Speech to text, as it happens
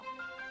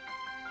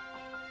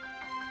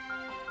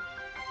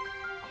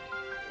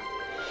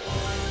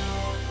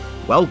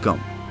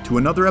Welcome to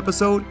another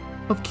episode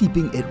of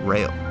Keeping It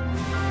Rail.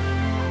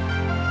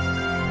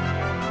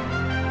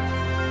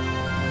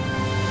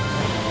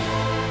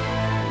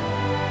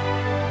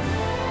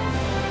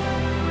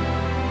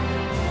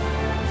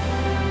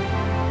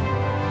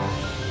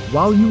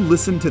 While you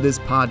listen to this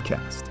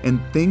podcast and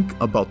think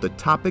about the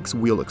topics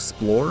we'll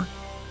explore,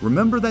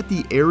 remember that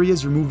the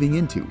areas you're moving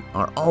into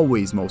are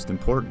always most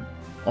important.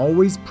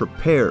 Always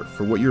prepare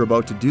for what you're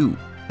about to do,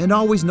 and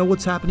always know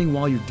what's happening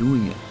while you're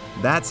doing it.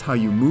 That's how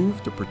you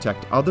move to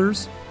protect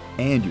others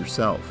and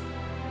yourself.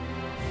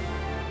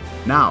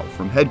 Now,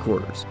 from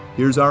headquarters,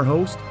 here's our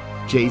host,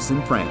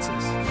 Jason Francis.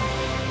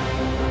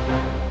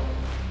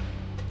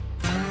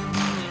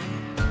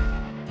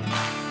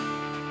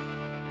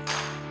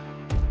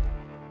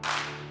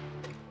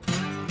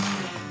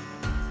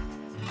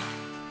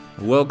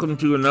 Welcome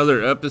to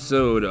another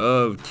episode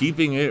of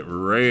Keeping It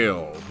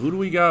Rail. Who do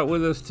we got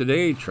with us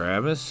today,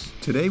 Travis?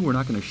 Today, we're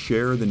not going to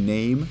share the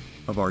name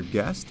of our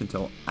guest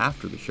until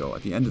after the show,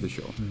 at the end of the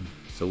show.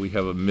 So we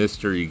have a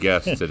mystery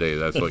guest today.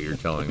 That's what you're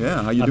telling me.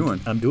 Yeah, how you doing?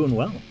 I'm doing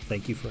well.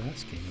 Thank you for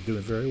asking. I'm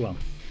doing very well.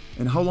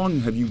 And how long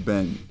have you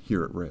been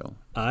here at Rail?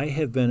 I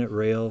have been at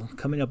Rail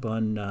coming up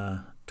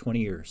on 20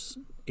 years.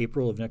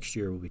 April of next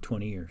year will be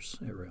 20 years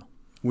at Rail.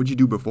 What did you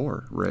do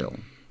before Rail?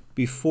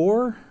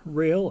 Before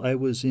Rail, I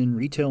was in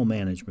retail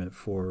management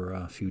for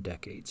a few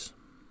decades.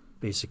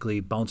 Basically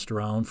bounced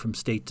around from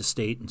state to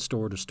state and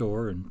store to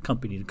store and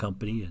company to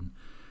company and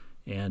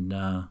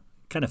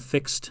kind of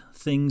fixed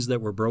things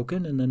that were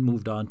broken and then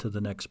moved on to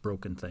the next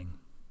broken thing.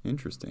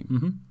 Interesting.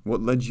 Mm-hmm.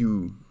 What led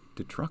you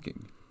to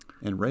trucking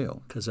and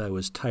Rail? Because I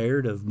was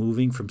tired of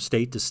moving from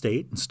state to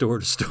state and store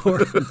to store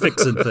and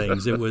fixing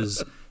things. It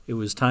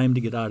was time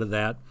to get out of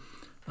that.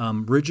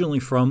 Originally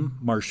from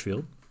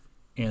Marshfield,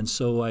 and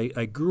so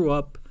I grew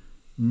up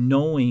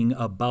knowing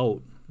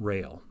about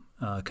Rail,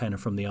 kind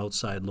of from the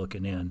outside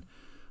looking in.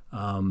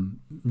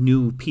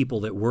 Knew people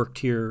that worked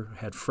here,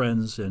 had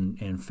friends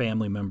and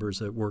family members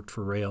that worked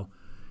for Rail.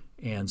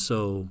 And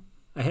so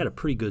I had a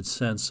pretty good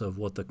sense of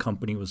what the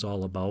company was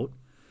all about.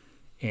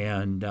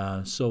 And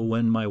so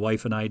when my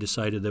wife and I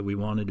decided that we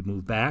wanted to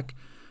move back,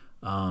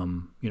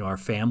 our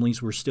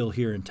families were still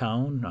here in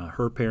town.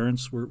 Her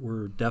parents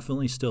were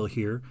definitely still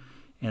here.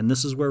 And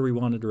this is where we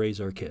wanted to raise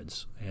our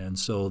kids. And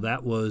so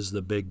that was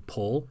the big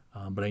pull.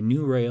 But I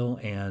knew Rail,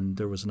 and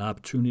there was an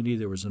opportunity,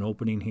 there was an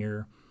opening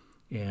here,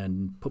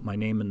 and put my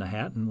name in the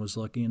hat and was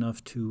lucky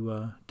enough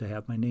to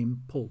have my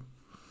name pulled.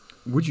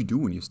 What did you do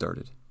when you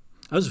started?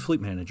 I was a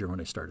fleet manager when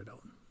I started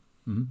out.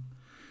 Mm-hmm.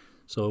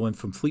 So I went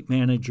from fleet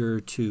manager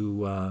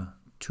to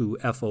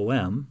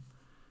FOM,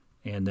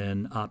 and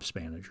then ops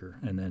manager,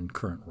 and then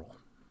current role.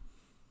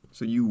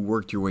 So you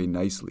worked your way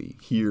nicely.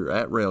 Here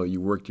at Rail, you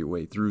worked your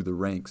way through the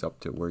ranks up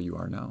to where you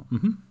are now.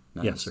 Mm-hmm.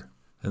 Nice. Yes, sir.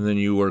 And then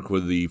you work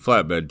with the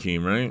flatbed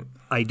team, right?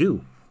 I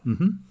do.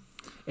 Mm-hmm.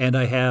 And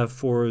I have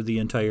for the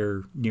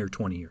entire near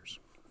 20 years.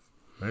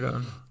 Right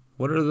on.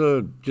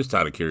 Just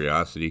out of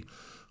curiosity,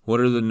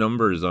 what are the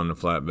numbers on the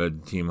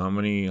flatbed team? How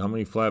many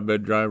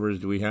flatbed drivers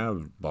do we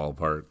have,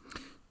 ballpark?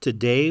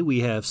 Today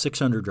we have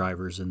 600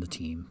 drivers in the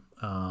team.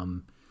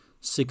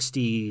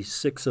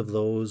 66 of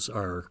those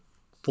are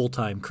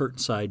full-time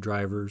curtain-side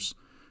drivers.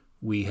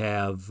 We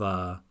have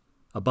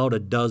about a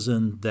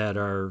dozen that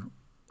are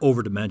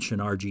over-dimension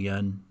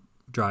RGN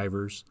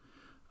drivers,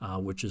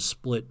 which is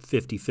split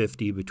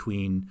 50-50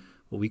 between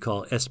what we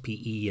call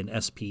SPE and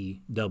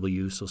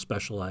SPW, so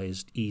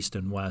specialized east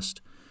and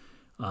west,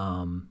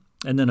 and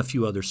then a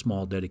few other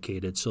small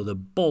dedicated. So the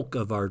bulk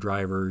of our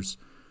drivers,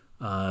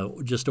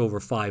 just over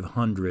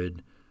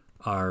 500,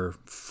 are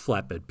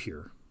flatbed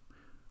pure.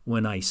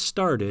 When I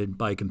started,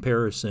 by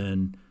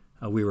comparison,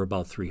 we were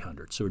about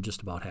 300, so we're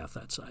just about half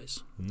that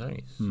size.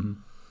 Nice. Mm-hmm.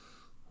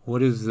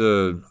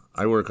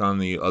 I work on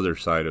the other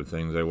side of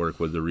things. I work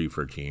with the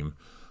reefer team.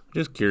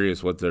 Just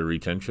curious what the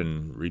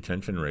retention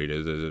rate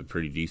is. Is it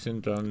pretty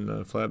decent on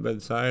the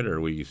flatbed side?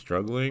 Are we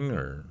struggling?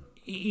 Or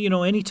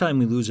anytime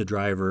we lose a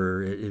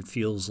driver, it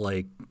feels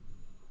like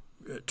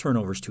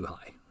turnover's too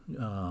high.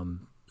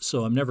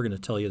 So I'm never going to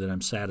tell you that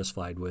I'm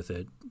satisfied with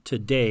it.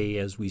 Today,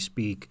 as we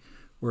speak,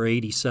 we're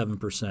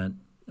 87%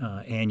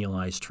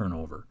 annualized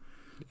turnover.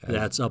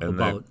 That's up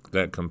about...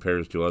 That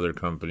compares to other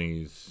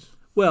companies...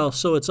 Well,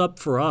 so it's up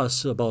for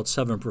us about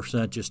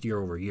 7% just year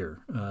over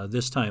year.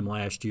 This time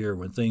last year,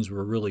 when things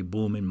were really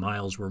booming,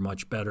 miles were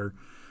much better,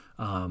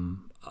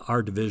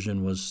 our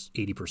division was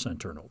 80%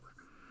 turnover.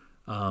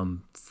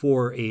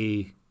 For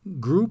a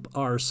group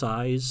our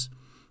size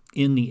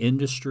in the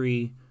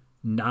industry,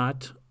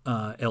 not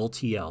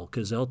LTL,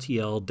 because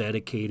LTL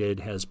dedicated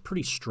has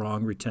pretty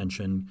strong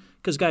retention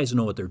because guys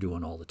know what they're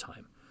doing all the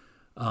time.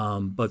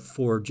 But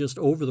for just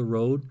over the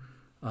road,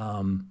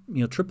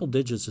 triple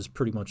digits is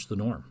pretty much the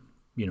norm,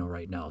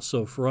 right now.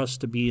 So for us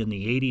to be in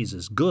the 80s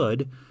is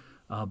good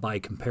by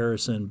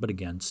comparison, but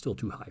again, still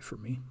too high for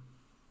me.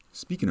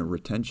 Speaking of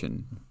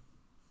retention,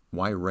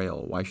 why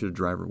Rail? Why should a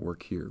driver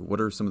work here?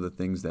 What are some of the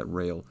things that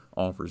Rail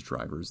offers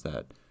drivers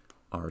that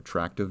are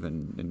attractive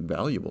and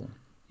valuable?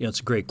 Yeah,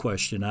 it's a great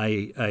question.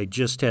 I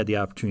just had the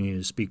opportunity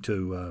to speak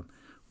to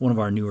one of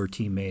our newer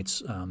teammates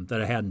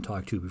that I hadn't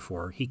talked to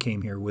before. He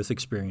came here with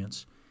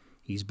experience.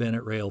 He's been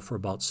at Rail for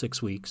about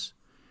 6 weeks,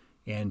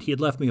 and he had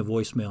left me a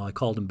voicemail. I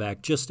called him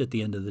back just at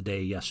the end of the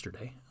day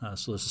yesterday,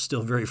 so this is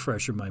still very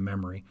fresh in my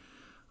memory.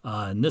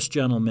 And this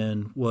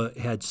gentleman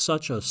had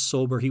such a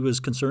sober, he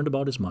was concerned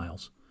about his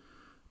miles,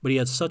 but he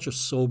had such a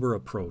sober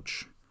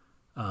approach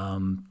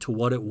to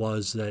what it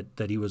was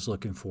that he was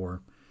looking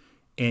for.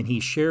 And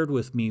he shared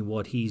with me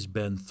what he's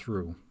been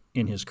through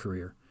in his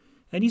career.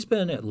 And he's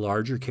been at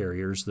larger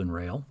carriers than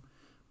Rail,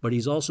 but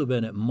he's also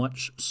been at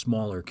much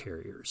smaller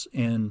carriers.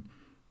 And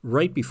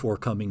right before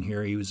coming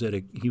here, he was at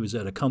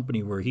a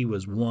company where he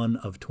was one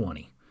of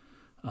 20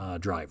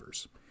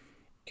 drivers.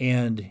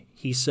 And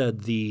he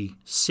said the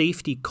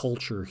safety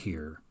culture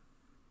here,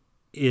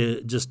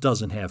 it just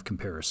doesn't have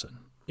comparison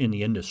in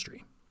the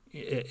industry.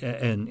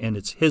 And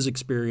it's his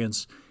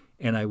experience,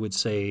 and I would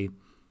say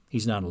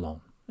he's not alone.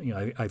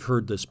 I've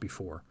heard this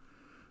before.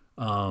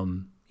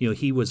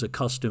 He was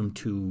accustomed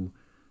to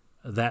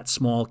that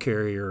small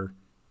carrier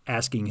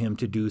asking him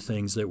to do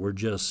things that were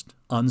just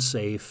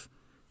unsafe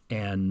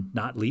and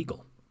not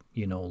legal.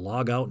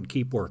 Log out and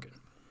keep working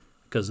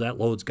because that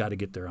load's got to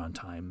get there on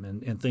time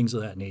and things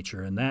of that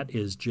nature. And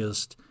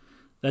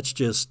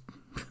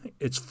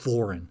it's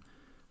foreign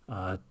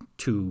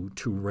to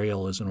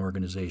Rail as an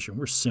organization.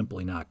 We're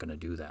simply not going to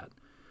do that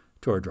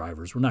to our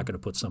drivers. We're not going to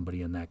put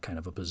somebody in that kind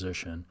of a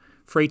position.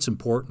 Freight's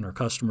important, our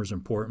customers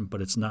important,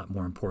 but it's not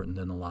more important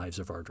than the lives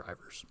of our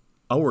drivers.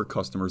 Our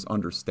customers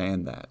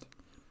understand that.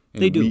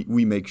 And they do.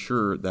 We make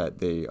sure that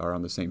they are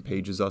on the same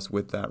page as us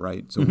with that,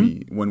 right? So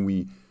Mm-hmm. when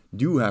we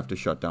do have to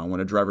shut down, when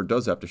a driver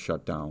does have to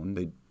shut down,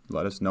 they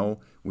let us know.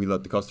 We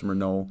let the customer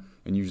know,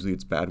 and usually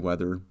it's bad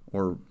weather,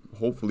 or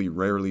hopefully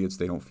rarely it's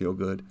they don't feel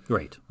good.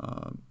 Right.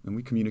 And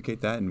we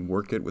communicate that and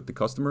work it with the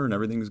customer, and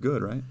everything's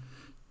good, right?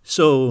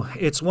 So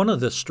it's one of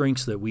the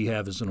strengths that we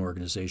have as an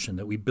organization,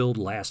 that we build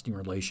lasting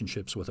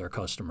relationships with our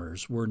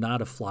customers. We're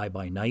not a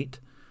fly-by-night.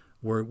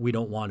 We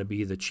don't want to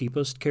be the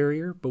cheapest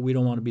carrier, but we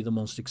don't want to be the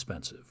most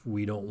expensive.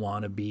 We don't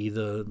want to be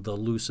the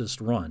loosest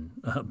run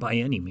by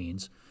any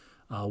means.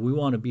 We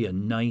want to be a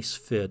nice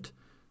fit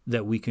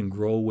that we can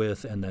grow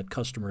with and that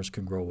customers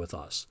can grow with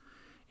us.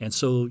 And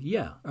so,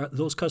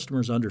 those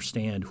customers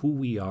understand who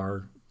we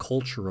are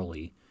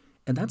culturally,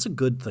 and that's a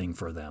good thing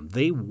for them.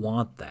 They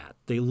want that.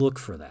 They look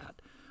for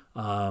that.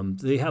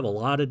 They have a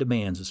lot of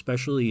demands,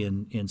 especially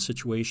in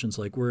situations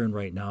like we're in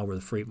right now where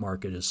the freight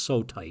market is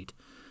so tight.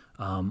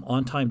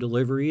 On-time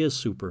delivery is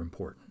super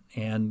important,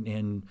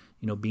 and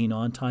being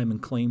on time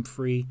and claim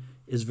free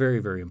is very,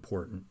 very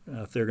important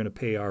if they're going to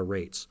pay our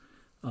rates.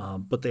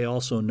 But they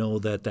also know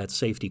that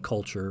safety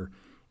culture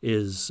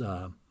is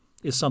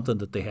something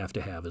that they have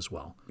to have as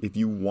well. If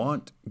you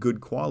want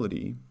good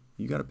quality,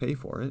 you got to pay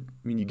for it.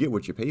 I mean, you get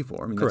what you pay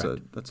for. I mean,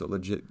 Correct. that's a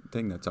legit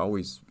thing that's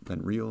always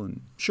been real.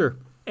 And Sure.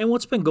 And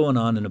what's been going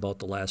on in about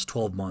the last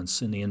 12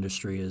 months in the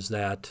industry is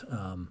that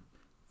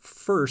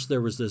first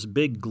there was this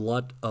big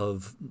glut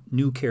of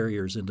new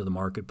carriers into the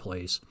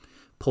marketplace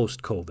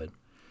post-COVID.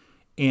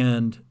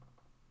 And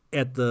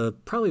at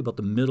probably about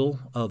the middle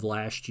of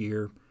last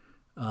year,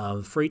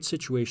 the freight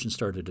situation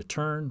started to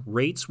turn.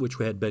 Rates, which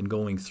had been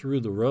going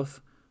through the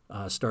roof,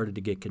 started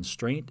to get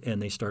constrained,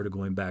 and they started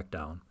going back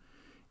down.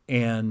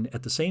 And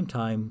at the same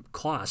time,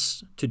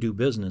 costs to do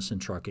business in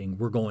trucking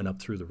were going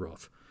up through the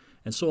roof.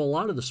 And so a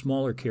lot of the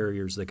smaller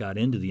carriers that got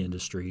into the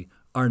industry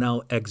are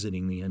now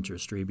exiting the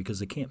industry because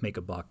they can't make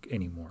a buck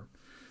anymore.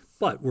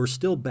 But we're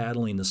still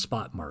battling the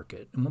spot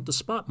market. And what the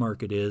spot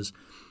market is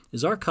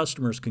our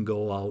customers can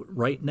go out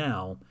right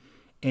now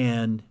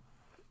and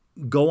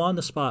go on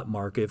the spot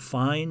market,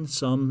 find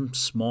some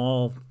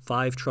small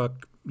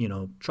 5-truck,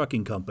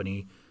 trucking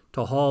company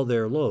to haul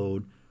their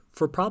load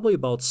for probably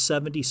about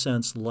 70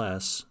 cents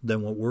less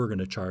than what we're going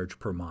to charge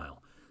per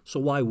mile. So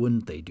why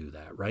wouldn't they do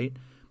that, right?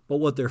 But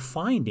what they're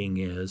finding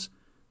is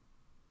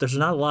there's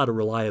not a lot of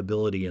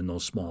reliability in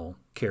those small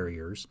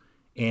carriers.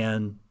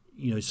 And,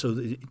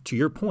 to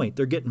your point,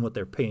 they're getting what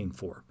they're paying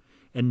for.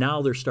 And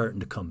now they're starting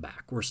to come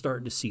back. We're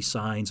starting to see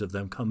signs of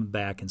them coming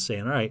back and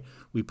saying, all right,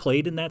 we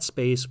played in that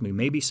space. We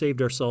maybe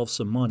saved ourselves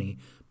some money,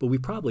 but we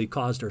probably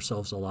caused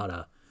ourselves a lot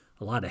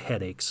of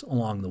headaches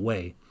along the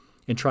way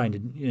in trying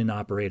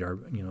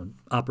to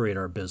operate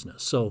our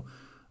business. So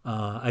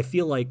I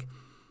feel like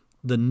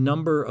the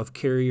number of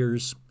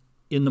carriers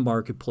in the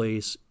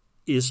marketplace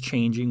is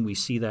changing. We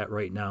see that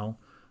right now.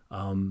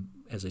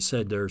 As I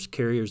said, there's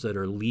carriers that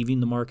are leaving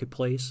the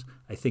marketplace.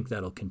 I think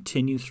that'll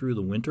continue through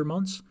the winter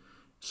months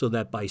so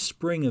that by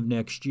spring of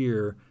next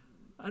year,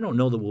 I don't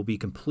know that we'll be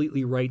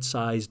completely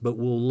right-sized, but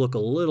we'll look a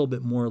little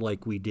bit more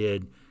like we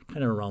did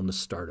kind of around the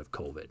start of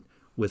COVID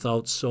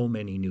without so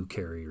many new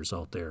carriers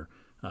out there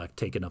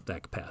taking up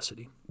that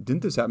capacity.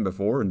 didn't this happen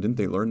before, and didn't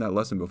they learn that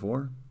lesson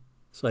before?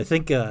 So I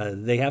think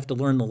they have to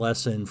learn the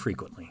lesson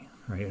frequently,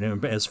 right?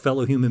 And as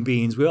fellow human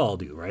beings, we all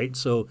do, right?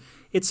 So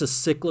it's a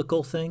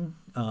cyclical thing,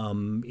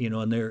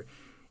 and they're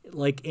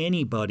like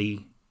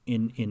anybody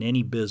in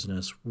any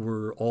business,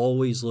 we're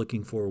always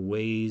looking for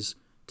ways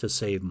to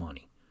save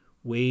money,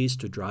 ways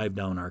to drive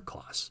down our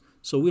costs.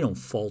 So we don't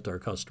fault our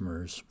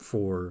customers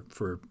for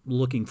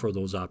looking for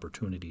those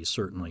opportunities,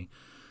 certainly.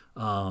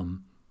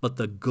 But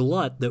the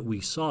glut that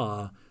we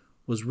saw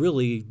was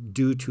really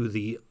due to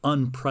the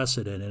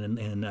unprecedented,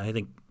 and I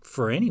think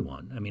for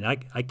anyone, I mean,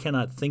 I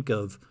cannot think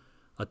of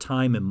a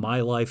time in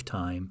my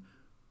lifetime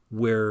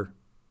where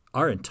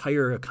our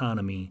entire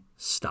economy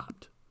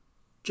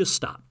just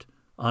stopped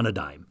on a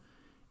dime.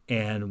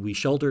 And we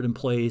sheltered in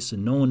place,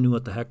 and no one knew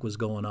what the heck was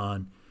going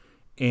on.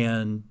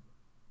 And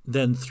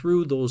then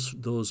through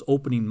those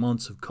opening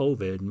months of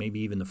COVID, maybe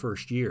even the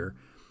first year,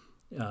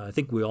 I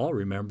think we all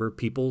remember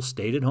people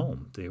stayed at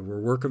home. They were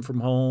working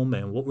from home,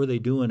 and what were they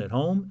doing at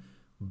home?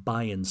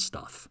 Buying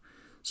stuff.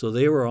 So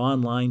they were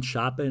online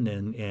shopping,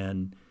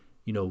 and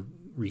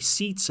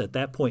receipts at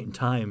that point in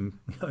time.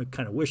 I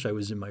kind of wish I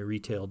was in my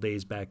retail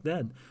days back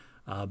then,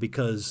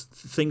 because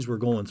things were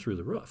going through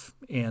the roof,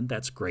 and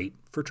that's great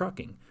for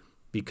trucking,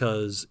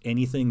 because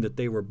anything that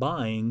they were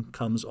buying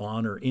comes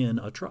on or in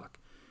a truck.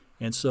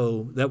 And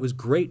so that was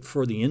great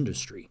for the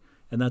industry.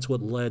 And that's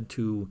what led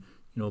to,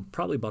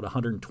 probably about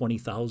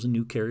 120,000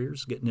 new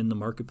carriers getting in the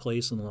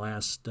marketplace in the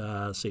last,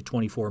 say,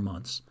 24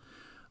 months,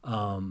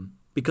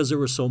 because there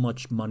was so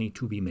much money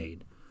to be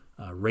made.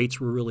 Rates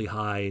were really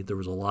high. There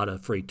was a lot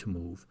of freight to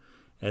move.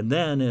 And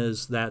then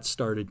as that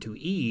started to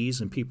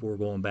ease and people were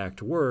going back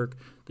to work,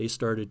 they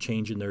started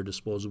changing their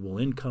disposable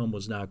income,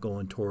 was not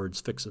going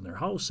towards fixing their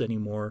house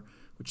anymore,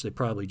 which they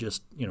probably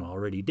just,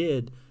 already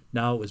did.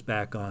 Now it was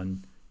back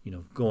on,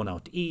 going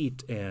out to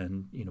eat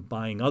and,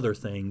 buying other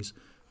things,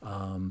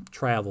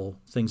 travel,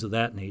 things of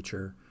that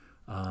nature,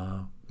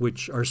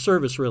 which are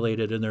service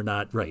related, and they're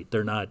not right.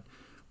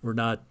 We're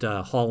not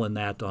hauling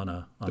that on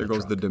a There goes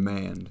truck. the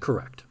demand.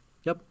 Correct.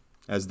 Yep.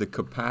 As the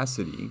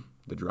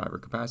driver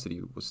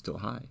capacity was still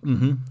high.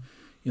 Mm-hmm.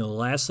 The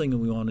last thing that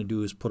we want to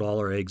do is put all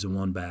our eggs in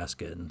one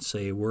basket and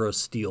say we're a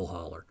steel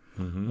hauler.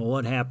 Mm-hmm. Well,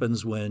 what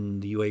happens when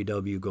the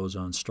UAW goes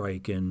on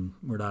strike and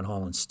we're not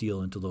hauling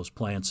steel into those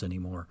plants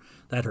anymore?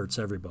 That hurts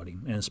everybody,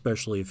 and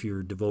especially if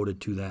you're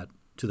devoted to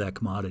that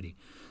commodity.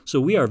 So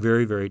we are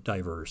very, very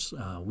diverse.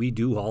 We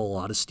do haul a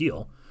lot of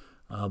steel,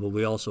 but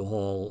we also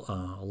haul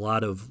a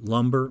lot of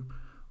lumber,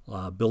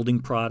 building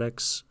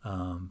products,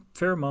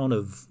 fair amount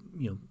of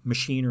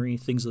machinery,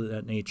 things of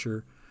that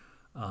nature.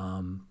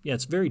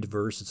 It's very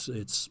diverse.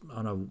 It's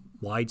on a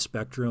wide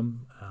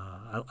spectrum.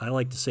 I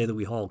like to say that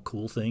we haul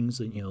cool things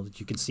that that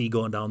you can see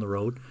going down the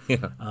road.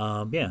 Yeah.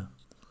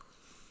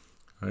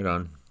 Right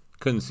on.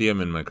 Couldn't see them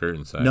in my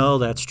curtain side. No,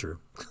 that's true.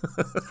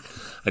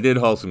 I did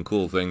haul some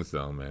cool things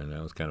though, man.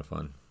 That was kind of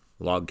fun.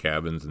 Log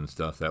cabins and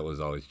stuff. That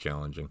was always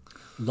challenging.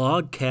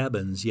 Log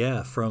cabins,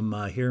 yeah. From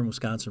here in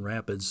Wisconsin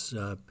Rapids,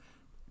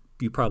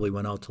 you probably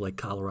went out to like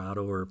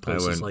Colorado or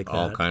places like that.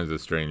 All kinds of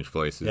strange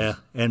places. Yeah,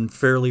 and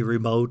fairly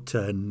remote,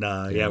 and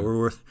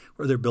where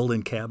they're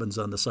building cabins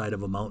on the side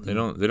of a mountain.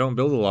 They don't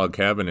build a log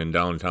cabin in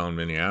downtown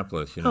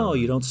Minneapolis. Oh,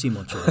 you don't see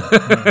much of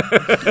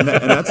that. and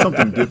that's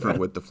something different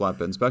with the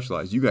flatbed and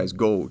specialized. You guys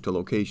go to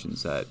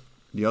locations that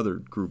the other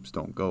groups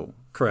don't go.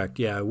 Correct.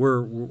 Yeah,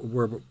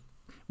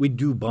 we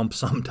do bump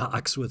some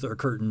docks with our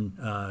curtain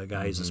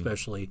guys,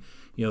 especially.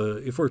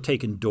 If we're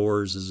taking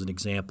doors as an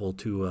example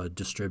to a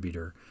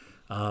distributor.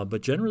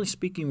 But generally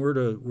speaking,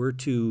 we're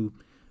to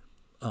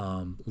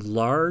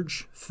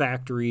large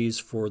factories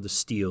for the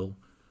steel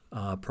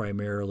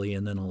primarily,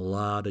 and then a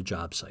lot of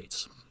job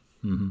sites.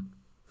 Mm-hmm.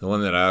 The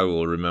one that I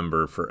will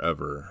remember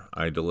forever,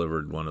 I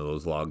delivered one of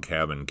those log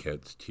cabin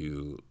kits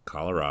to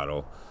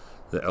Colorado.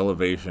 The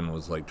elevation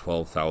was like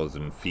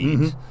 12,000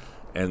 feet,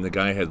 and the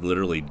guy had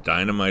literally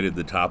dynamited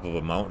the top of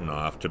a mountain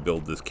off to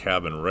build this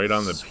cabin right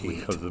on the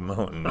peak of the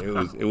mountain.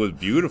 It was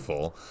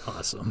beautiful.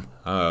 Awesome.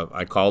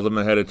 I called him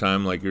ahead of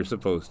time like you're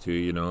supposed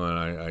to, and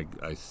I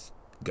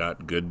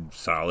got good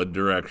solid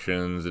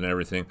directions and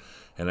everything.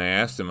 And I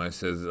asked him, I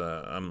says,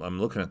 I'm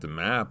looking at the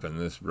map and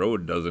this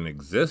road doesn't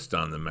exist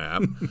on the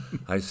map.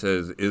 I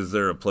says, is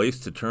there a place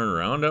to turn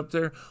around up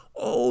there?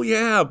 Oh,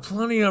 yeah,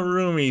 plenty of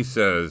room, he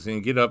says. And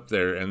you get up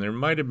there, and there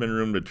might have been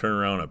room to turn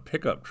around a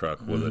pickup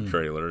truck with a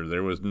trailer.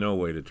 There was no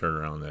way to turn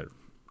around that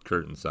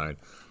curtain side.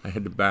 I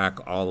had to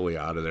back all the way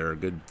out of there, a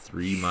good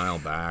 3 mile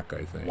back,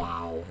 I think.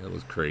 Wow. It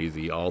was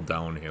crazy, all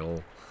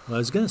downhill. Well, I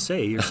was going to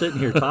say, you're sitting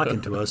here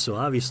talking to us, so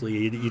obviously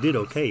you did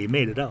okay. You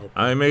made it out.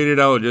 I made it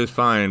out just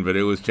fine, but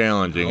it was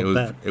challenging. I'll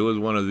bet. It was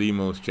one of the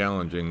most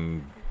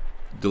challenging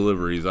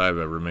deliveries I've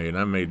ever made.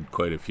 I made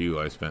quite a few.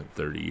 I spent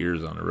 30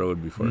 years on the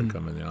road before I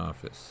come in the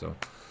office.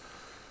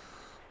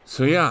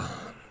 So yeah.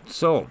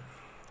 So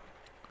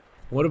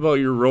what about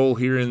your role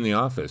here in the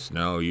office?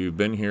 Now, you've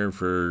been here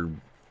for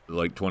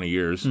like 20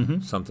 years,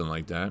 something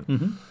like that.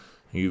 Mm-hmm.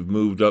 You've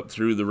moved up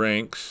through the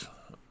ranks.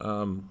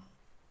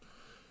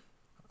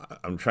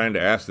 I'm trying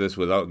to ask this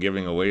without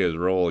giving away his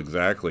role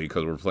exactly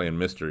because we're playing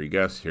mystery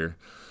guest here.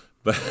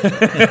 But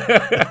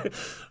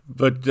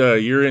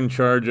you're in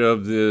charge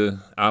of the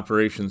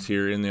operations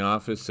here in the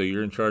office, so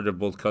you're in charge of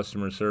both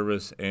customer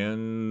service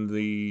and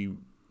the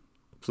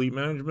fleet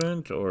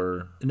management,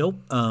 or?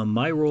 Nope.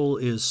 My role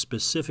is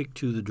specific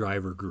to the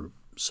driver group,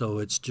 so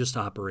it's just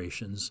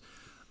operations.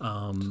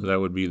 So that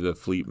would be the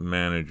fleet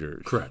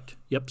managers. Correct.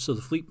 Yep. So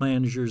the fleet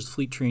managers,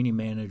 fleet training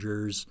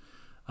managers,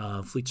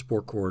 fleet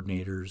sport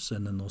coordinators,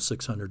 and then those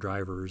 600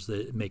 drivers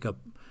that make up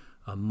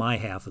my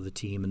half of the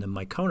team. And then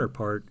my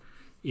counterpart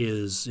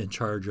is in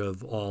charge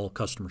of all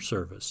customer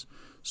service.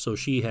 So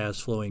she has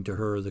flowing to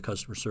her the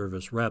customer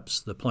service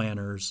reps, the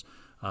planners,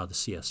 the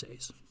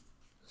CSAs.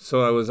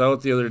 So I was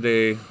out the other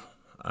day.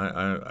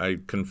 I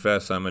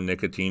confess I'm a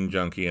nicotine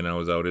junkie, and I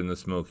was out in the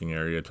smoking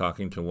area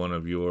talking to one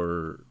of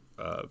your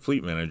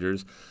fleet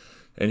managers,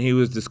 and he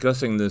was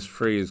discussing this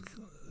phrase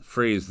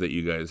that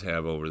you guys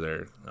have over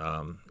there.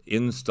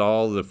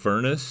 Install the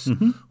furnace.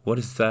 Mm-hmm. What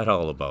is that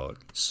all about?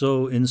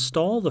 So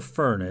install the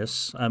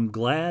furnace. I'm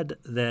glad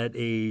that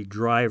a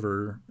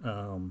driver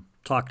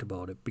talked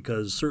about it,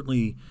 because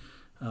certainly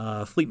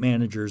fleet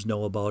managers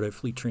know about it,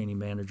 fleet training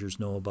managers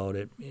know about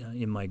it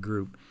in my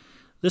group.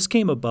 This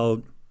came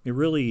about, it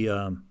really,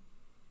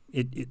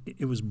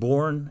 it was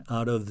born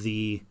out of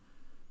the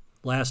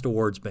last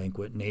awards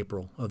banquet in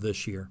April of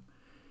this year.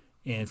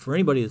 And for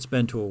anybody that's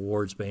been to an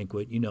awards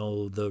banquet, you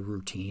know the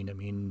routine. I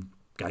mean,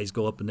 guys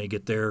go up and they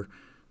get their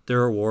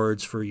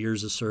awards for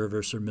years of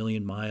service or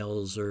million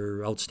miles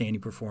or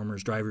outstanding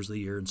performers, drivers of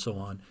the year, and so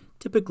on.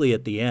 Typically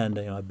at the end,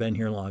 I've been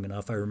here long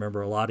enough, I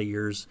remember a lot of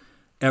years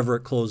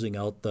Everett closing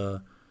out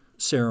the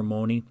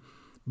ceremony.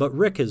 But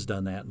Rick has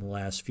done that in the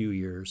last few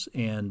years.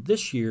 And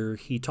this year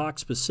he talked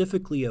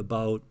specifically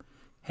about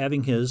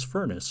having his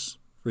furnace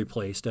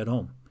replaced at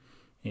home.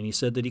 And he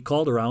said that he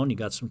called around, he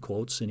got some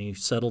quotes, and he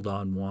settled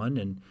on one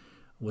and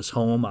was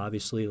home,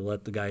 obviously, to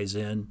let the guys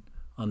in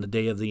on the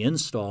day of the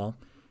install.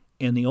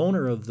 And the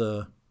owner of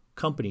the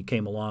company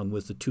came along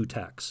with the 2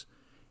 techs.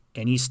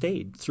 And he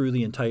stayed through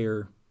the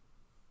entire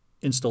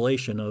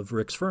installation of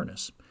Rick's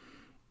furnace.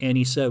 And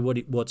he said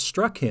what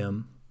struck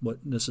him,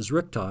 this is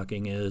Rick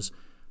talking, is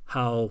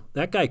how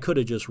that guy could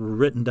have just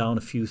written down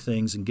a few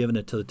things and given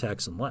it to the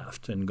techs and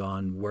left and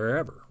gone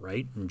wherever,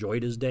 right?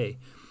 Enjoyed his day.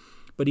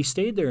 But he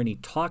stayed there and he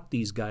talked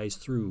these guys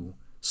through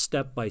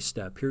step by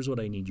step. Here's what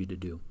I need you to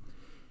do.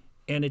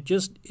 And it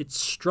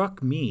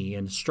struck me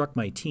and struck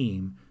my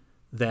team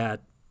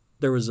that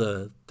there was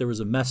a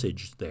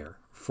message there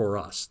for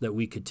us that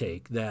we could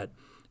take, that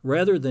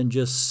rather than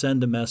just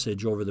send a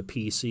message over the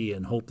PC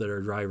and hope that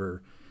our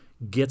driver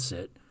gets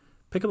it,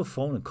 pick up a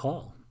phone and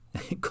call.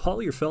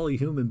 Call your fellow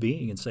human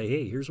being and say,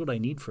 hey, here's what I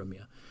need from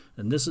you.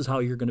 And this is how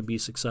you're going to be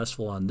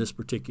successful on this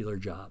particular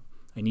job.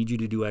 I need you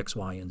to do X,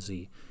 Y, and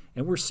Z.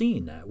 And we're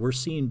seeing that. We're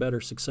seeing better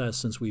success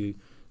since we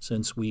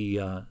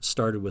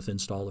started with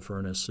Install the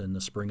Furnace in the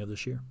spring of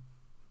this year.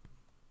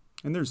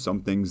 And there's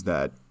some things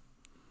that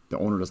the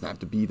owner doesn't have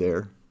to be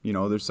there. You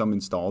know, there's some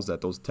installs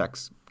that those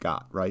techs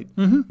got, right?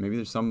 Mm-hmm. Maybe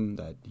there's some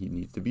that he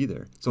needs to be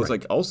there. So It's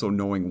like also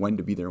knowing when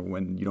to be there,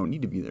 when you don't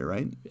need to be there,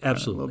 right?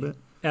 Absolutely. A little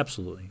bit.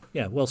 Absolutely.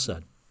 Yeah, well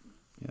said.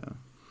 Yeah.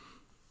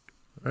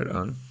 Right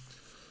on.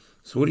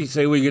 So what do you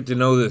say we get to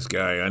know this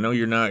guy? I know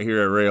you're not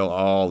here at Roehl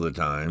all the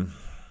time.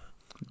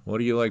 What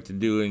do you like to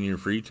do in your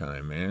free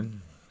time,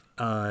 man?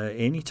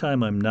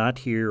 Anytime I'm not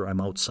here,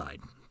 I'm outside,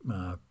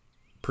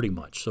 pretty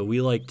much. So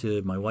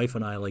my wife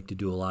and I like to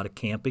do a lot of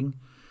camping,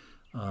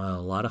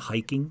 a lot of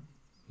hiking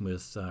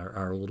with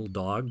our little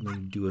dog. We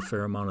do a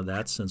fair amount of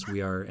that since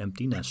we are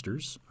empty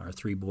nesters. Our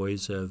 3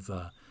 boys have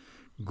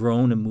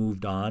grown and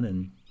moved on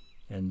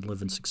and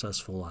living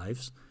successful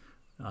lives,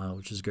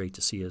 which is great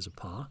to see as a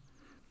pa.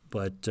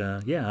 But,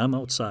 I'm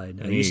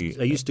outside. I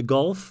used to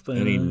golf.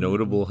 Any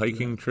notable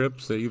hiking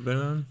trips that you've been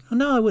on?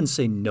 No, I wouldn't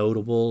say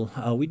notable.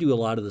 We do a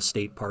lot of the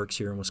state parks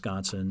here in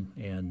Wisconsin.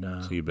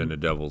 So you've been to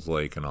Devil's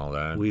Lake and all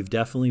that? We've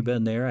definitely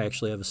been there. I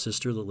actually have a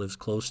sister that lives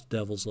close to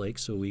Devil's Lake,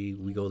 so we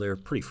go there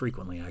pretty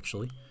frequently,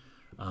 actually.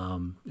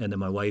 And then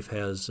my wife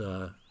has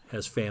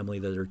family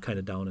that are kind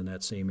of down in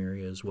that same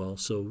area as well.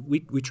 So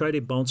we try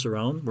to bounce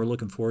around. We're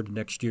looking forward to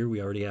next year.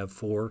 We already have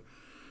 4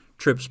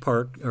 trips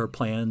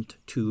planned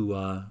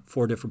to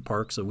 4 different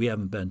parks that we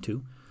haven't been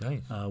to.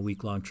 Nice.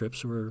 Week-long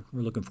trips. We're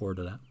looking forward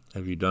to that.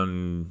 Have you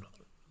done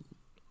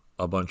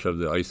a bunch of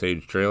the Ice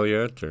Age Trail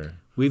yet? Or?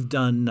 We've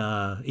done,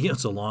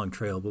 it's a long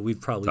trail, but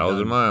we've probably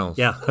 1,000 miles.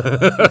 Yeah.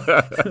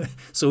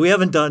 So we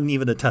haven't done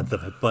even a tenth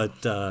of it, but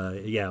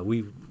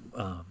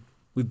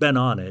we've been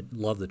on it.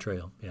 Love the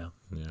trail. Yeah.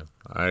 Yeah.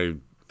 I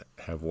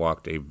have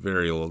walked a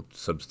very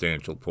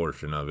substantial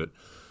portion of it.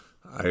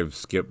 I've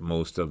skipped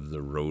most of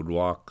the road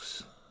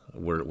walks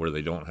where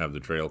they don't have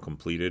the trail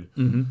completed.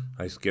 Mm-hmm.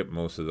 I skipped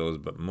most of those,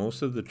 but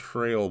most of the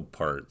trail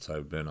parts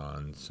I've been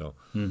on. So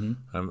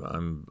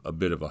I'm a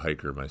bit of a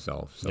hiker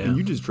myself. So. And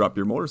you just drop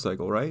your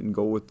motorcycle, right, and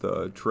go with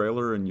the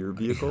trailer and your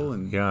vehicle?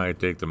 And yeah, I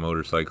take the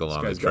motorcycle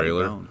on the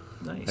trailer.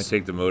 Nice. I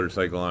take the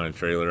motorcycle on a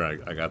trailer.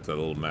 I got the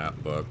little map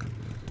book.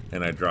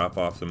 And I drop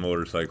off the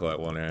motorcycle at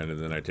one end, and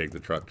then I take the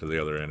truck to the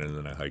other end, and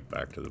then I hike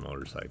back to the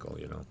motorcycle.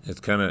 You know, it's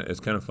kind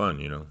of fun.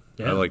 You know,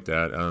 yeah. I like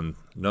that.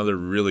 Another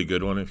really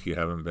good one, if you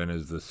haven't been,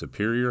 is the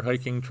Superior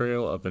Hiking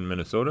Trail up in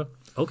Minnesota.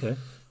 Okay.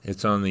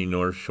 It's on the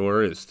North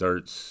Shore. It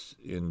starts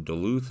in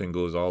Duluth and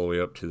goes all the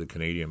way up to the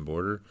Canadian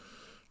border,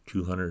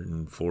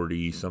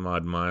 240 some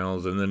odd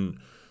miles, and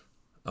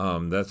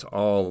then that's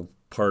all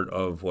part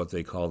of what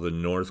they call the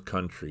North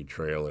Country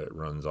Trail. It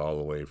runs all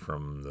the way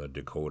from the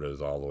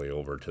Dakotas all the way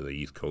over to the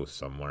East Coast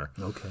somewhere.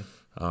 Okay.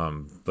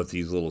 But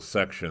these little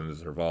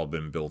sections have all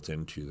been built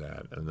into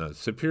that. And the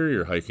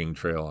Superior Hiking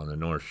Trail on the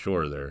North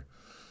Shore there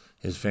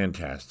is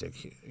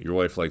fantastic. Your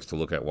wife likes to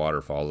look at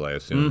waterfalls, I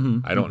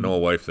assume. I don't know a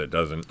wife that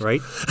doesn't.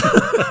 Right.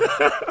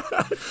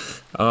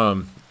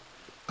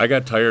 I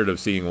got tired of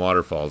seeing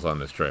waterfalls on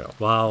this trail.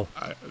 Wow.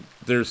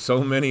 There's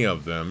so many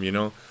of them, you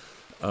know.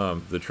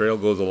 The trail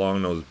goes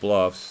along those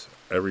bluffs.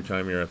 Every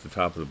time you're at the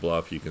top of the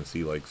bluff, you can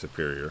see Lake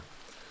Superior.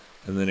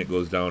 And then it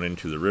goes down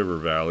into the river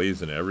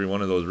valleys, and every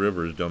one of those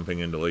rivers dumping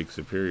into Lake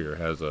Superior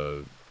has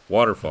a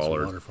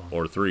waterfall,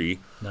 or three.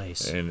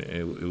 Nice. And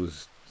it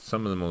was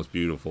some of the most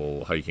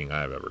beautiful hiking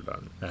I've ever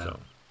done. Yeah. So,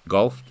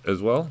 golfed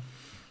as well?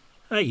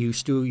 I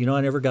used to. You know, I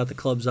never got the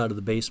clubs out of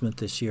the basement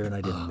this year, and I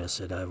didn't miss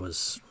it. I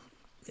was,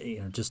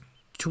 just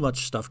too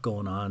much stuff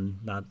going on,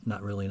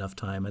 not really enough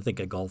time. I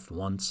think I golfed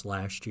once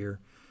last year.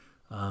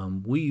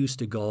 We used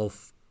to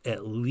golf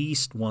at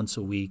least once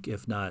a week,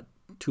 if not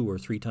 2 or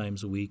 3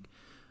 times a week.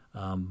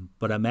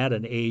 But I'm at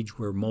an age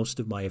where most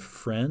of my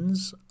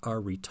friends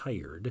are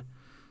retired.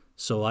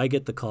 So I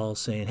get the call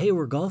saying, hey,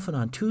 we're golfing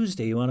on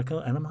Tuesday. You want to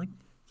come? And I'm like,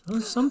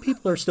 well, some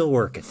people are still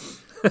working.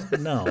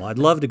 No, I'd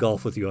love to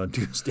golf with you on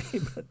Tuesday,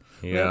 but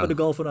we happen to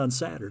golf it on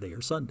Saturday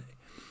or Sunday.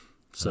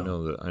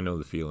 So I know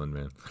the feeling,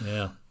 man.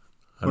 Yeah.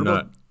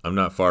 I'm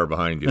not far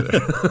behind you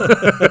there.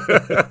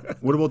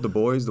 What about the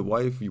boys, the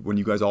wife? When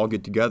you guys all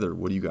get together,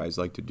 what do you guys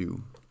like to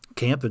do?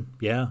 Camping,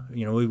 yeah.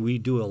 We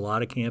do a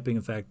lot of camping.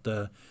 In fact,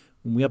 when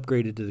we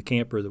upgraded to the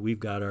camper that we've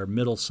got, our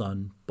middle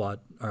son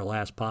bought our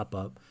last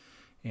pop-up.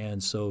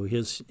 And so he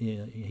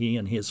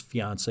and his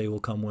fiancée will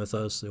come with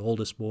us. The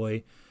oldest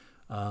boy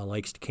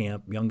likes to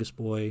camp. Youngest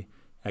boy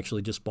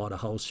actually just bought a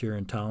house here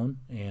in town,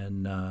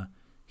 and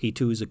he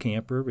too is a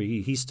camper. But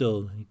he's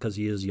still, because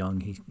he is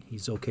young,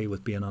 he's okay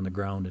with being on the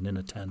ground and in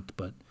a tent.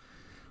 But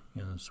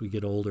as we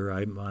get older,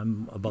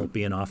 I'm about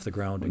being off the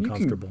ground and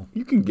comfortable.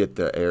 You can get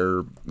the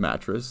air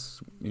mattress,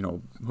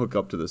 hook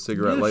up to the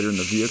cigarette lighter in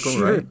the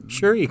vehicle, right?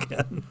 Sure you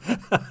can.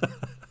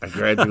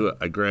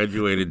 I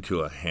graduated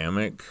to a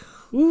hammock.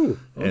 Ooh,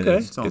 okay. And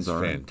it's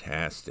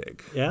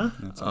fantastic. Yeah?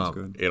 That sounds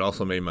good. It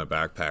also made my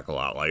backpack a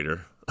lot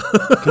lighter.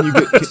 Do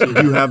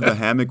you have the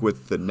hammock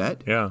with the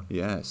net? Yeah.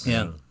 Yes.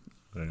 Yeah.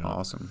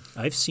 Awesome.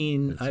 I've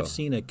seen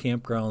at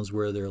campgrounds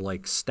where they're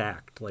like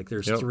stacked. Like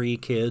there's 3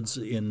 kids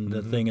in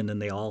the thing, and then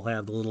they all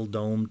have the little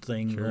domed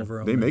thing over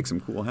them. They make some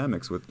cool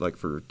hammocks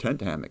for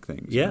tent hammock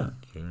things. Yeah.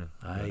 Sure.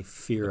 I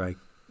fear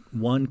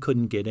one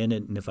couldn't get in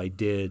it, and if I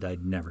did,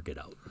 I'd never get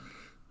out.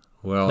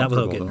 Well, not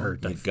without getting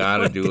hurt. You got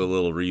to do a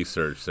little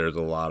research. There's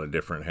a lot of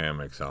different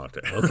hammocks out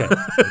there. Okay.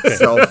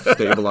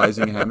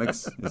 Self-stabilizing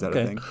hammocks, is that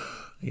a thing?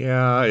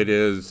 Yeah, it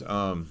is.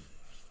 I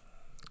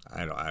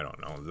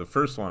don't know. The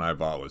first one I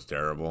bought was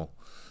terrible.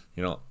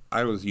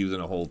 I was using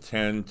a whole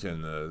tent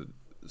and the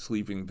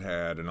sleeping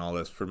pad and all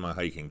this for my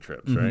hiking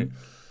trips, right?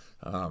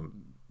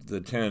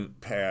 The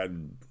tent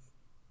pad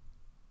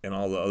and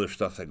all the other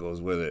stuff that goes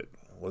with it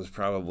was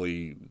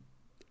probably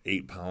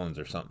 8 pounds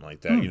or something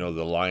like that.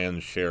 The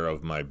lion's share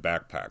of my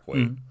backpack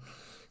weight.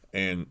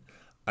 And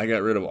I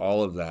got rid of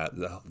all of that.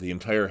 The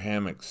entire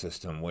hammock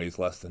system weighs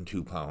less than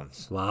 2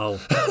 pounds. Wow.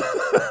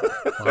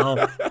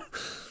 Wow.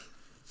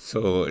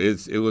 So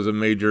it was a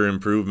major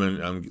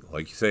improvement.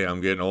 Like you say, I'm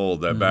getting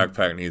old. That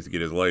backpack needs to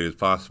get as light as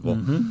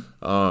possible.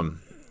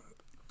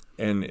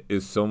 And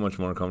it's so much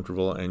more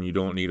comfortable, and you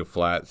don't need a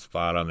flat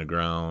spot on the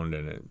ground.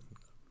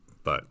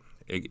 But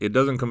it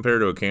doesn't compare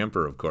to a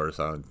camper, of course.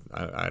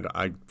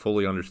 I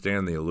fully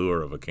understand the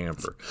allure of a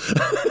camper.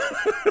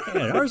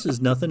 Yeah, ours is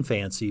nothing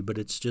fancy, but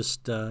it's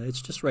just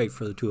right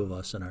for the 2 of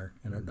us and our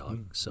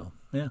dog. So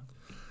yeah,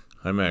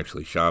 I'm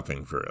actually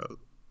shopping for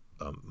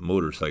a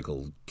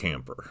motorcycle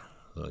camper.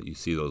 You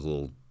see those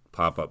little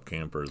pop-up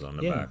campers on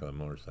the back of the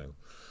motorcycle.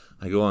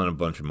 I go on a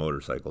bunch of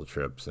motorcycle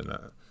trips, and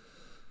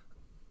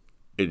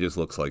it just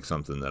looks like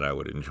something that I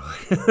would enjoy.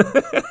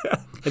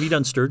 Have you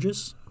done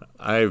Sturgis?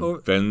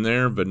 I've been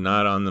there, but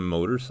not on the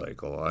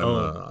motorcycle.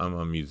 I'm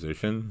a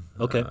musician.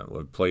 Okay.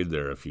 I've played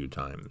there a few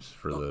times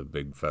for the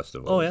big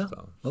festivals. Oh, yeah?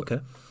 So, okay.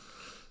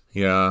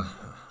 Yeah,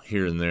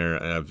 here and there.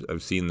 And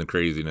I've seen the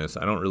craziness.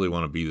 I don't really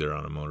want to be there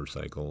on a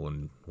motorcycle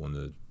when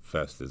the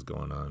fest is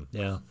going on.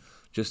 Yeah.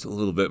 Just a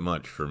little bit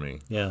much for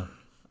me. Yeah.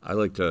 I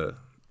like to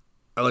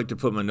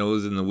put my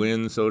nose in the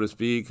wind, so to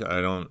speak.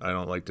 I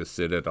don't like to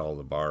sit at all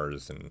the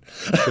bars and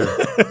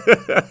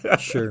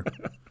Sure.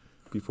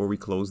 Before we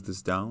close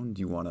this down,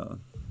 do you want to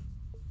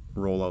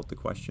roll out the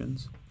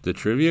questions? The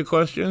trivia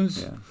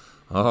questions? Yeah.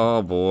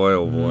 Oh boy,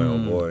 oh boy, oh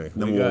boy.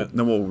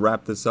 Then we'll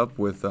wrap this up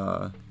with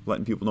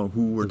letting people know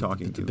who we're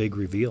talking to. The big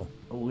reveal.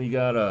 We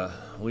got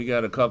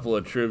a couple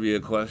of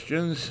trivia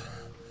questions.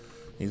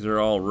 These are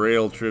all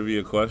Roehl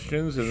trivia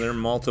questions, and they're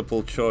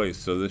multiple choice,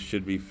 so this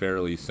should be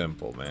fairly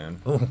simple,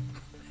 man. Oh,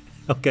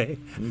 okay.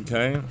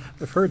 Okay.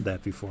 I've heard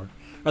that before.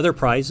 Are there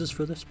prizes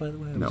for this, by the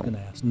way? I was going to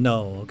ask.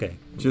 No, okay.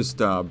 Just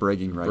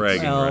bragging rights.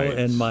 Bragging rights.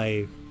 And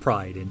my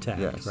pride intact,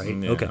 Yes. right?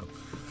 Yeah. Okay,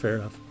 fair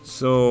enough.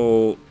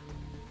 So,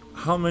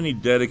 How many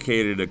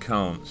dedicated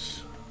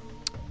accounts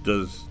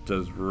does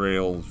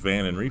Roehl's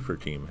van and reefer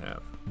team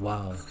have?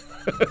 Wow.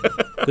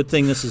 Good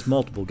thing this is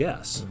multiple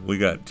guess. We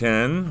got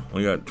 10,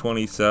 we got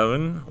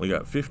 27, we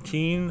got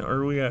 15,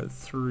 or we got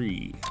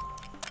 3?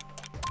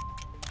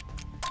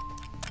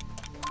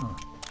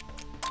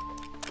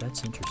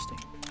 That's interesting.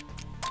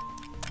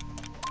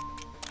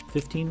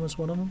 15 was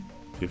one of them?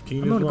 15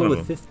 I'm is going to one go of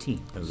with them.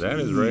 15. That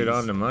is right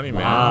on the money,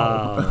 man.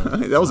 Wow.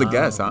 That was a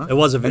guess, huh? It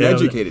was an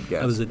educated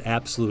guess. That was an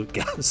absolute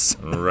guess.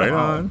 Right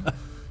on.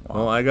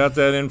 Well, I got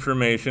that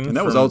information. And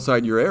that was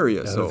outside your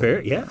area, so.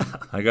 Yeah.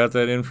 I got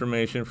that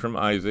information from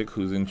Isaac,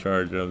 who's in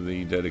charge of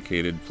the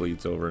dedicated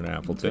fleets over in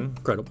Appleton.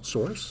 Credible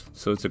source.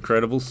 So it's a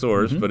credible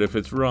source, but if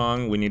it's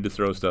wrong, we need to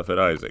throw stuff at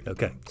Isaac.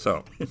 Okay.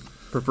 So,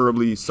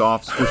 Preferably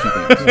soft,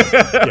 squishy things.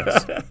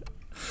 Yes.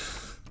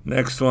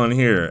 next one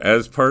here.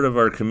 As part of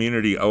our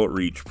community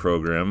outreach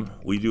program,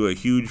 we do a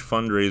huge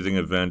fundraising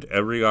event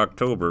every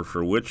October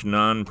for which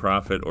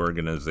nonprofit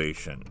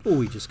organization? Oh,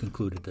 we just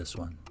concluded this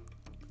one.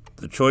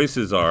 The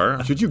choices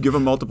are... Should you give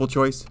them multiple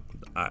choice?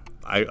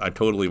 I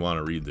totally want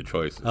to read the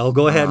choices. I'll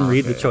go ahead and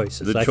read the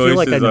choices. The I choices feel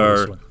like I know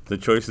this are one. the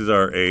choices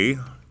are A,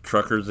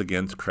 Truckers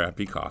Against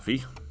Crappy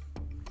Coffee,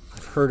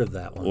 I've heard of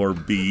that one. or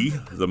B,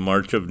 the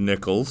March of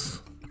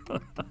Nickels,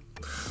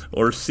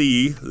 or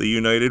C, the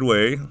United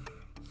Way,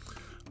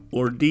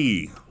 or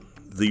D,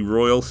 the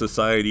Royal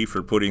Society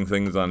for Putting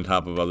Things on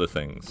Top of Other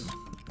Things.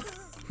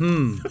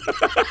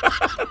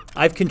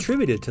 I've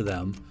contributed to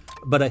them,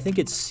 but I think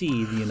it's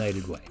C, the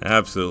United Way.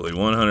 Absolutely,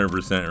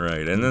 100%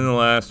 right. And then the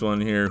last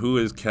one here, who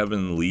is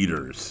Kevin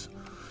Leaders?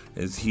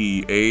 Is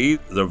he A,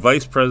 the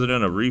Vice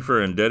President of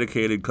Reefer and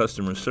Dedicated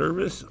Customer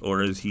Service,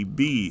 or is he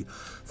B,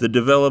 the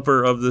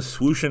developer of the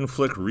swoosh and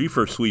flick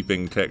reefer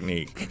sweeping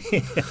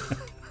technique?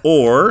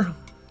 Or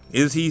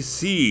is he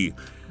C,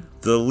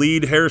 the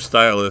lead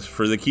hairstylist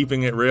for the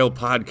Keeping It Real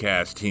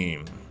podcast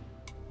team?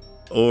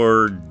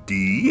 Or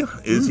D,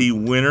 is he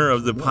winner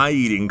of the pie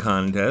eating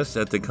contest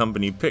at the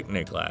company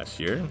picnic last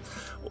year?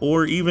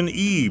 Or even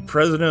E,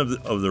 president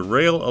of the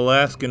Rail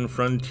Alaskan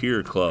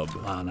Frontier Club?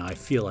 Wow, now I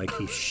feel like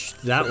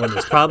that one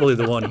is probably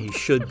the one he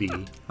should be.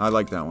 I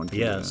like that one, too.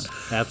 Yes,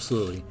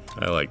 absolutely.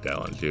 I like that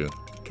one too.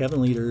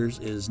 Kevin Leaders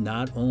is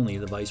not only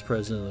the vice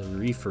president of the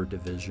Reefer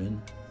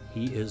Division,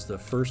 he is the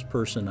first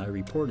person I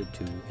reported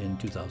to in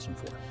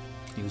 2004.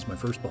 He was my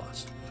first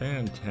boss.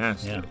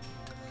 Fantastic. Yeah.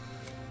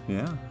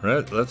 Yeah.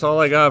 Right, that's all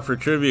I got for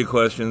trivia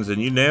questions,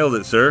 and you nailed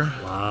it, sir.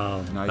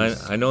 Wow.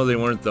 Nice. I know they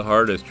weren't the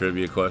hardest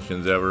trivia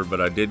questions ever,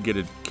 but I did get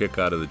a kick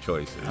out of the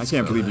choices. I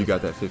can't believe you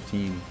got that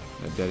 15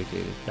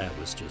 dedicated. That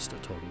was just a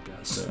total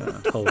guess.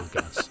 Total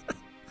guess.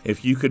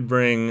 If you could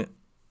bring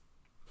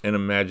an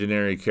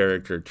imaginary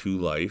character to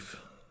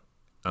life,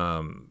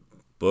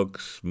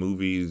 books,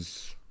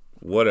 movies,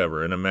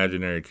 whatever, an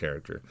imaginary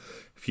character.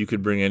 If you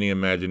could bring any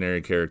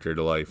imaginary character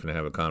to life and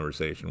have a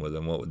conversation with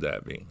them, what would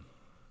that be?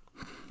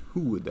 Who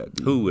would that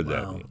be? Who would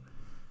that be?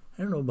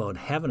 I don't know about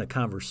having a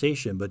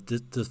conversation, but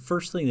the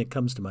first thing that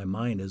comes to my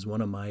mind is one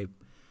of my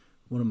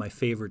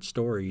favorite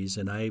stories,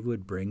 and I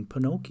would bring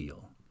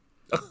Pinocchio,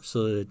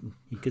 so that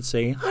you could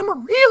say, "I'm a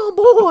real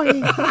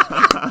boy."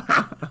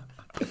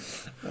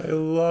 I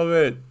love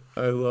it.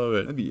 I love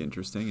it. That'd be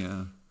interesting,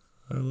 yeah.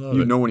 I love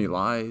You it. know when he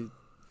lies.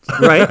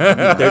 Right?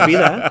 There'd be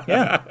that.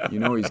 Yeah. You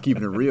know he's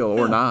keeping it real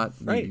or not.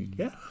 Right.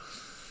 Yeah.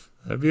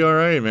 That'd be all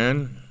right,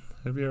 man.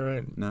 That'd be all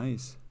right.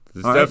 Nice.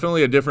 It's All right.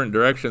 definitely a different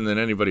direction than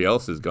anybody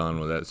else has gone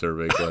with that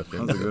survey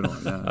question. That was a good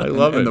one. Yeah. I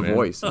love and it, the man.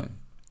 voice. Yeah.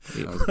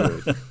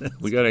 That was good.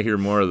 We got to hear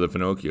more of the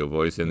Pinocchio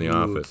voice in the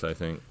office, I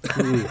think.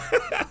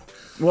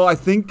 Well, I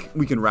think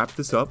we can wrap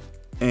this up.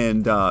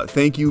 And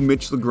thank you,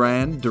 Mitch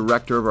LeGrand,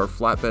 director of our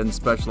Flatbed and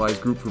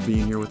Specialized Group, for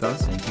being here with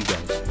us. Thank you,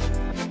 guys.